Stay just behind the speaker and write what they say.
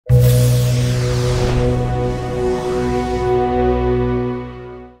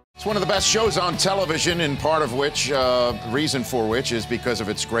It's one of the best shows on television, and part of which, reason for which, is because of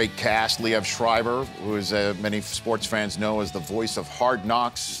its great cast. Liev Schreiber, who is many sports fans know as the voice of Hard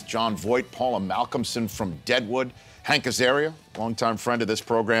Knocks, John Voight, Paula Malcolmson from Deadwood, Hank Azaria, longtime friend of this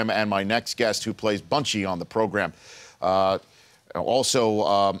program, and my next guest who plays Bunchy on the program. Also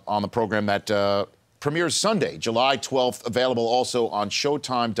on the program that premieres Sunday, July 12th, available also on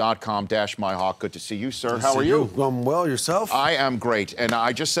Showtime.com/Mihok. Good to see you, sir. How are you? I'm well, yourself? I am great. And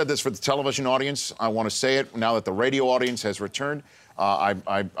I just said this for the television audience. I want to say it now that the radio audience has returned.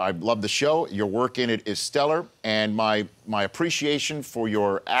 I love the show. Your work in it is stellar. And my appreciation for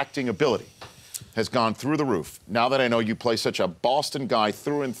your acting ability has gone through the roof. Now that I know you play such a Boston guy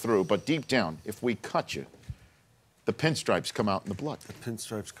through and through, but deep down, if we cut you, the pinstripes come out in the blood. The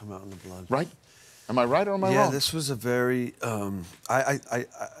pinstripes come out in the blood. Right? Am I right or am I wrong? Yeah, this was a very, I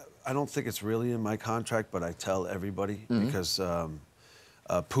don't think it's really in my contract, but I tell everybody because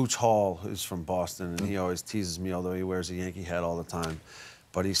Pooch Hall is from Boston, and he always teases me, although he wears a Yankee hat all the time.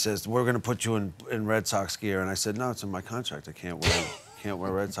 But he says, we're going to put you in Red Sox gear. And I said, no, it's in my contract. I can't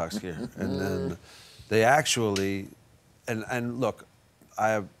wear Red Sox gear. And then they actually, and look, I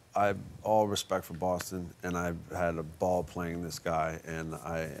have all respect for Boston, and I've had a ball playing this guy, and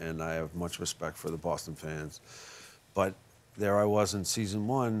I have much respect for the Boston fans. But there I was in season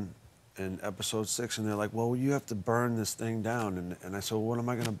 1 in episode 6, and they're like, well, you have to burn this thing down. And I said, well, what am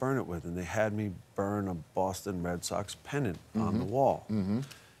I going to burn it with? And they had me burn a Boston Red Sox pennant on the wall.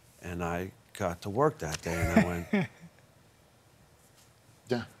 And I got to work that day, and I went,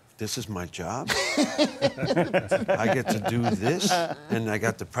 Yeah. this is my job? I get to do this, and I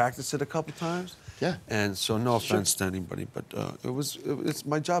got to practice it a couple times. Yeah. And so, no offense to anybody, but it's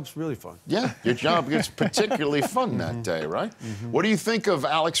my job's really fun. Yeah, your job gets particularly fun that day, right? What do you think of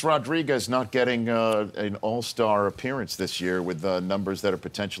Alex Rodriguez not getting an all-star appearance this year with numbers that are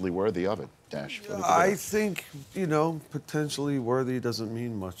potentially worthy of it? Dash. I think, you know, potentially worthy doesn't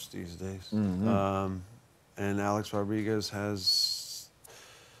mean much these days. And Alex Rodriguez has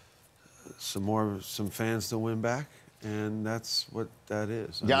some fans to win back, and that's what that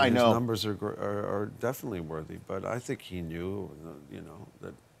is. I know. His numbers are definitely worthy, but I think he knew, you know,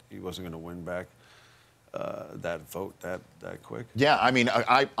 that he wasn't going to win back that vote that quick. Yeah, I mean,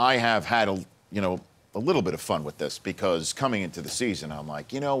 I have had a little bit of fun with this, because coming into the season, I'm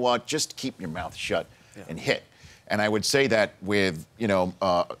like, you know what, just keep your mouth shut and hit. And I would say that with,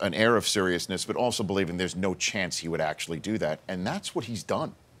 an air of seriousness, but also believing there's no chance he would actually do that. And that's what he's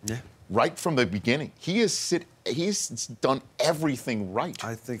done. Yeah. Right from the beginning. He's done everything right.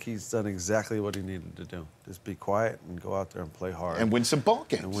 I think he's done exactly what he needed to do. Just be quiet and go out there and play hard. And win some ball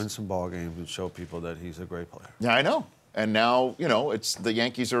games. And win some ball games and show people that he's a great player. Yeah, I know. And now, it's the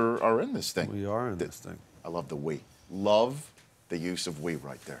Yankees are in this thing. We are in this thing. I love the we. Love the use of we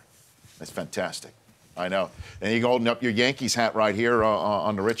right there. That's fantastic. I know. And you're holding up your Yankees hat right here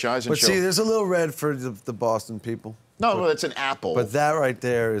on the Rich Eisen show. But see, there's a little red for the Boston people. No, it's an apple. But that right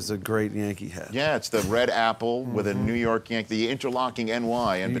there is a great Yankee hat. Yeah, it's the red apple with a New York Yankee, the interlocking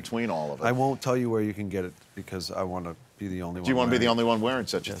NY in between all of it. I won't tell you where you can get it because I want to be the only one. Do you want to be the only one wearing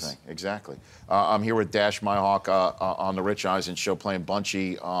such a thing? Exactly. I'm here with Dash Mihok on the Rich Eisen show, playing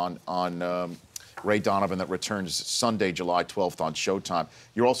Bunchy on Ray Donovan, that returns Sunday, July 12th on Showtime.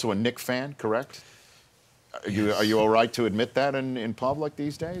 You're also a Knick fan, correct? Are you all right to admit that in public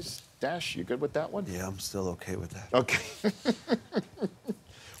these days? Dash, you good with that one? Yeah, I'm still okay with that. Okay.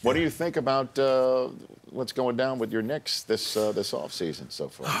 What do you think about what's going down with your Knicks this off season so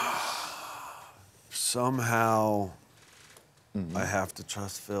far? Somehow, I have to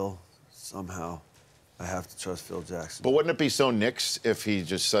trust Phil. Somehow, I have to trust Phil Jackson. But wouldn't it be so Knicks if he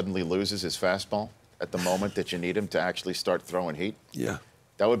just suddenly loses his fastball at the moment that you need him to actually start throwing heat? Yeah.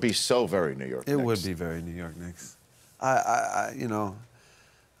 That would be so very New York Knicks. It would be very New York Knicks.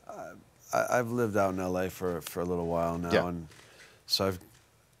 I've lived out in L.A. for a little while now, and so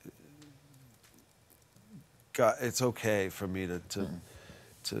it's okay for me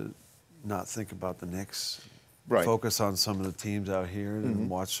to not think about the Knicks. Right. Focus on some of the teams out here and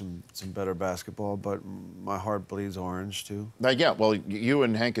watch some better basketball, but my heart bleeds orange too. Yeah, well, you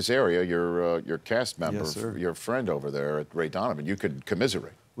and Hank Azaria, your cast member, Yes, sir. your friend over there at Ray Donovan, you could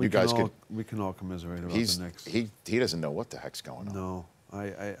commiserate. We can all commiserate about the Knicks. He doesn't know what the heck's going on. No,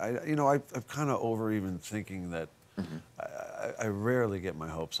 I'm kind of over even thinking that. I rarely get my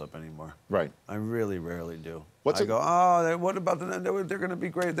hopes up anymore. Right. I really rarely do. What about they're going to be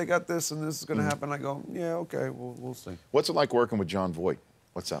great. They got this and this is going to happen. I go, yeah, okay, we'll see. What's it like working with John Voight?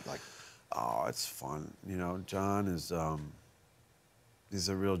 What's that like? Oh, it's fun. John is he's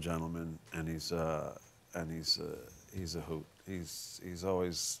a real gentleman, and he's a hoot. He's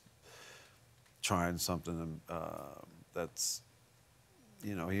always trying something that's,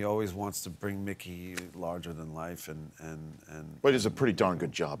 you know, he always wants to bring Mickey larger than life, and. But he does a pretty darn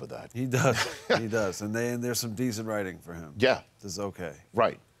good job of that. He does, he does, and there's some decent writing for him. Yeah, it's okay.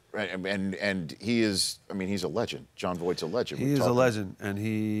 Right, right, and he is. I mean, he's a legend. Jon Voight's a legend. He is a legend, and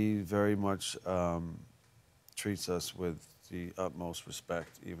he very much treats us with the utmost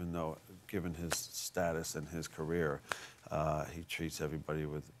respect, even though, given his status and his career, he treats everybody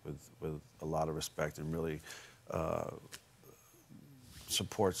with a lot of respect and really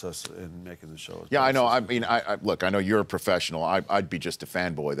supports us in making the show. Yeah, I know. I mean, look, I know you're a professional. I'd be just a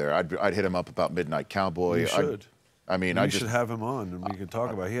fanboy there. I'd hit him up about Midnight Cowboy. You should. I mean, you should have him on, and we could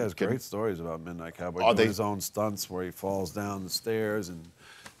talk about. He has great stories about Midnight Cowboy. Doing his own stunts where he falls down the stairs and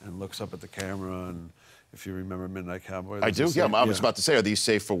looks up at the camera. And if you remember Midnight Cowboy, I do. Yeah, I was about to say, are these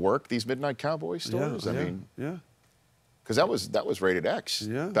safe for work? These Midnight Cowboy stories? Yeah, I mean, yeah. Because that was rated X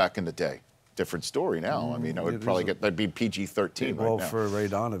back in the day. Different story now. I mean, I would probably that'd be PG-13 right now. Well, for Ray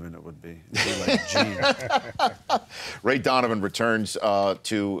Donovan, it would be. It'd be like G. Ray Donovan returns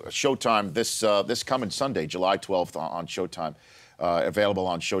to Showtime this coming Sunday, July 12th on Showtime. Available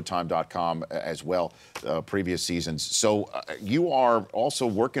on Showtime.com as well, previous seasons. So you are also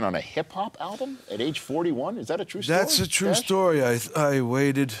working on a hip-hop album at age 41? Is that a true story? That's a true story. I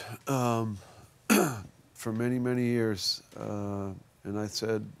waited for many, many years. And I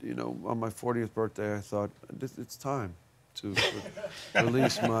said, you know, on my 40th birthday, I thought, it's time to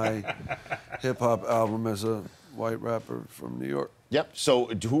release my hip-hop album as a white rapper from New York. Yep. So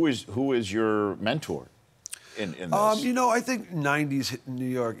who is your mentor in this? You know, I think 90s New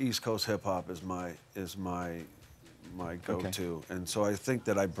York East Coast hip-hop is my go-to. Okay. And so I think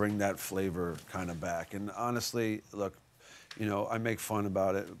that I bring that flavor kind of back. And honestly, look, you know, I make fun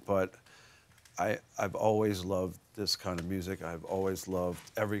about it, but I've always loved this kind of music. I've always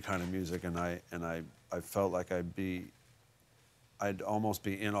loved every kind of music, and I felt like I'd almost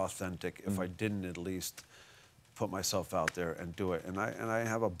be inauthentic if I didn't at least put myself out there and do it. And I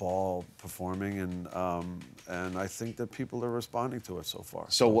have a ball performing, and I think that people are responding to it so far.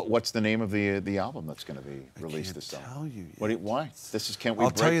 So what's the name of the album that's going to be released this summer? I can't tell you yet. Why? This is Can't We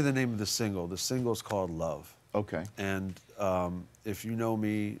I'll Break? tell you the name of the single. The single's called Love. Okay. And if you know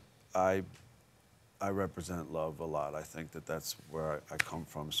me, I represent love a lot. I think that's where I come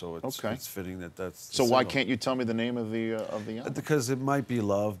from. So it's fitting that's the So single. why can't you tell me the name of the album? Because it might be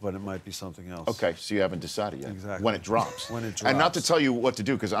Love, but it might be something else. Okay, so you haven't decided yet. Exactly. When it drops. When it drops. And not to tell you what to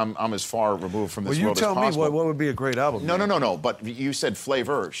do, because I'm as far removed from this world as possible. Well, you tell me what would be a great album. No. But you said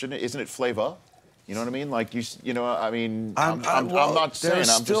flavor. Isn't it flavor? You know what I mean? Like you know. I mean, I'm not saying. There's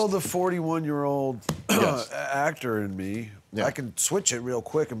I'm still just... the 41-year-old actor in me. Yeah. I can switch it real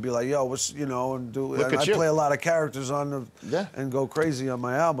quick and be like, yo, what's, you know, and do. And I play a lot of characters on and go crazy on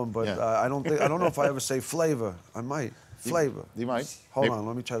my album, but I don't know if I ever say flavor. I might. Flavor. You might. Hold on,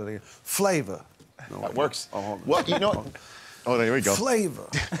 let me try that again. Flavor. No, that works. Oh, hold on. Well, you know. Oh, there we go. Flavor.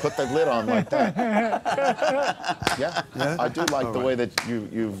 Put the lid on like that. Yeah. I do like the way that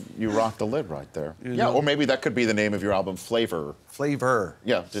you rock the lid right there. You know? Or maybe that could be the name of your album, Flavor. Flavor.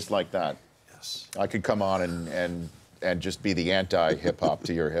 Yeah, just like that. Yes. I could come on and just be the anti-hip-hop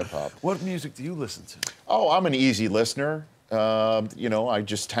to your hip-hop. What music do you listen to? Oh, I'm an easy listener. You know, I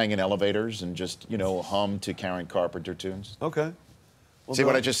just hang in elevators and just, you know, hum to Karen Carpenter tunes. Okay. Well, see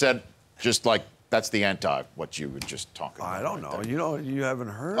what I just said? Just like, that's the what you were just talking about. I don't know. You know, you haven't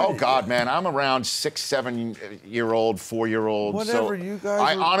heard Oh, it God, yet. Man. I'm around 6, 7-year-old, 4-year-old. Whatever, so you guys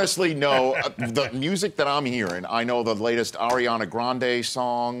I honestly know the music that I'm hearing. I know the latest Ariana Grande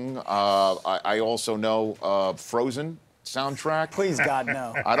song. I also know Frozen soundtrack. Please, God,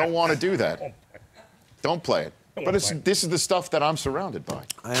 no. I don't want to do that. Don't play it. But this is the stuff that I'm surrounded by.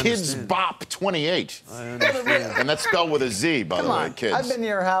 Kids Bop 28. I understand. And that's spelled with a Z, by the way, kids. I've been to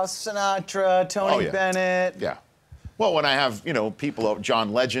your house, Sinatra, Tony Bennett. Yeah. Well, when I have, you know, people,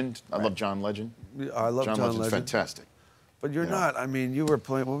 John Legend. I love John Legend. I love John Legend's Legend. Fantastic. But you're not. I mean, you were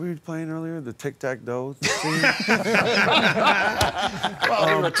playing. What were you playing earlier? The tic-tac-toe scene?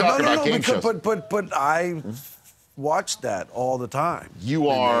 Well, we were talking about game shows. But I watched that all the time. You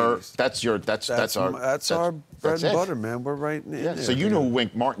are. That's our bread and butter, man. We're right in there. So you know who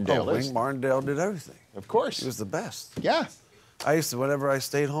Wink Martindale is? Wink Martindale did everything. Of course. He was the best. Yeah. I used to, whenever I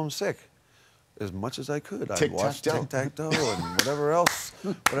stayed home sick, as much as I could, I'd watch tic-tac-toe and whatever else,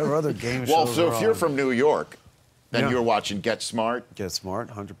 whatever other game shows. Well, so if you're from New York, then you were watching Get Smart. Get Smart,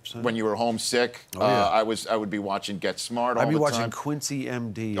 100%. When you were homesick, I would be watching Get Smart all the time. I'd be watching Quincy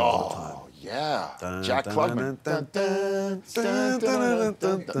M.D. all the time. Yeah. Jack Klugman.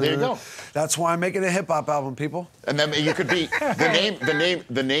 There you go. That's why I'm making a hip hop album, people. And then you could be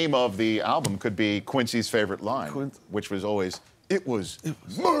the name of the album could be Quincy's favorite line, which was always it was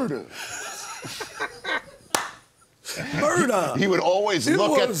murder. Murder. He would always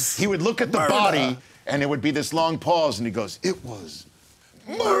look at the body, and it would be this long pause, and he goes, "It was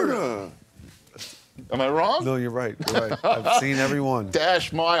murder." Am I wrong? No, you're right. You're right. I've seen every one.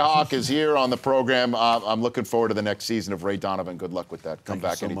 Dash Mihok is here on the program. I'm looking forward to the next season of Ray Donovan. Good luck with that. Come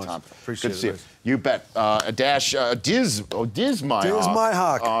back so anytime. much. Appreciate Good to see it. you. You bet. Diz Mihok. Diz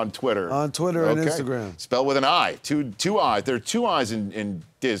Mihok. On Twitter. On Twitter and Instagram. Spell with an I. Two I's. There are two I's in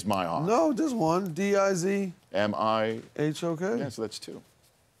Diz Mihok. No, just one. D-I-Z. M-I-H-O-K? H-O-K? Yeah, so that's two.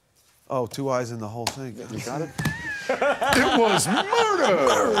 Oh, two I's in the whole thing. You got it? It was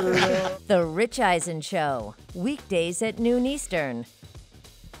murder! The Rich Eisen Show, weekdays at noon Eastern.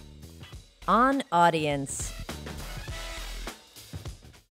 On Audience.